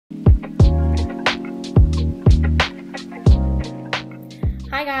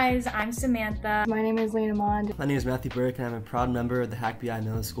Hi guys, I'm Samantha. My name is Lena Mond. My name is Matthew Burke and I'm a proud member of the HackBI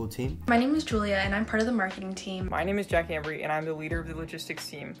Middle School team. My name is Julia and I'm part of the marketing team. My name is Jack Ambry and I'm the leader of the logistics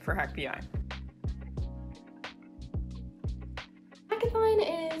team for HackBI.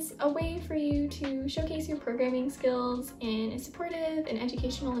 Hackathon is a way for you to showcase your programming skills in a supportive and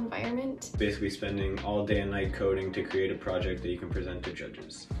educational environment. Basically spending all day and night coding to create a project that you can present to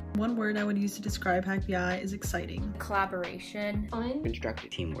judges. One word I would use to describe HackBI is exciting. Collaboration. Fun. Constructive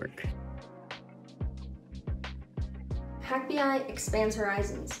teamwork. HackBI expands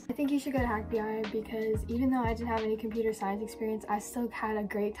horizons. I think you should go to HackBI because even though I didn't have any computer science experience, I still had a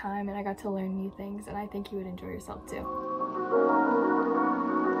great time and I got to learn new things, and I think you would enjoy yourself too.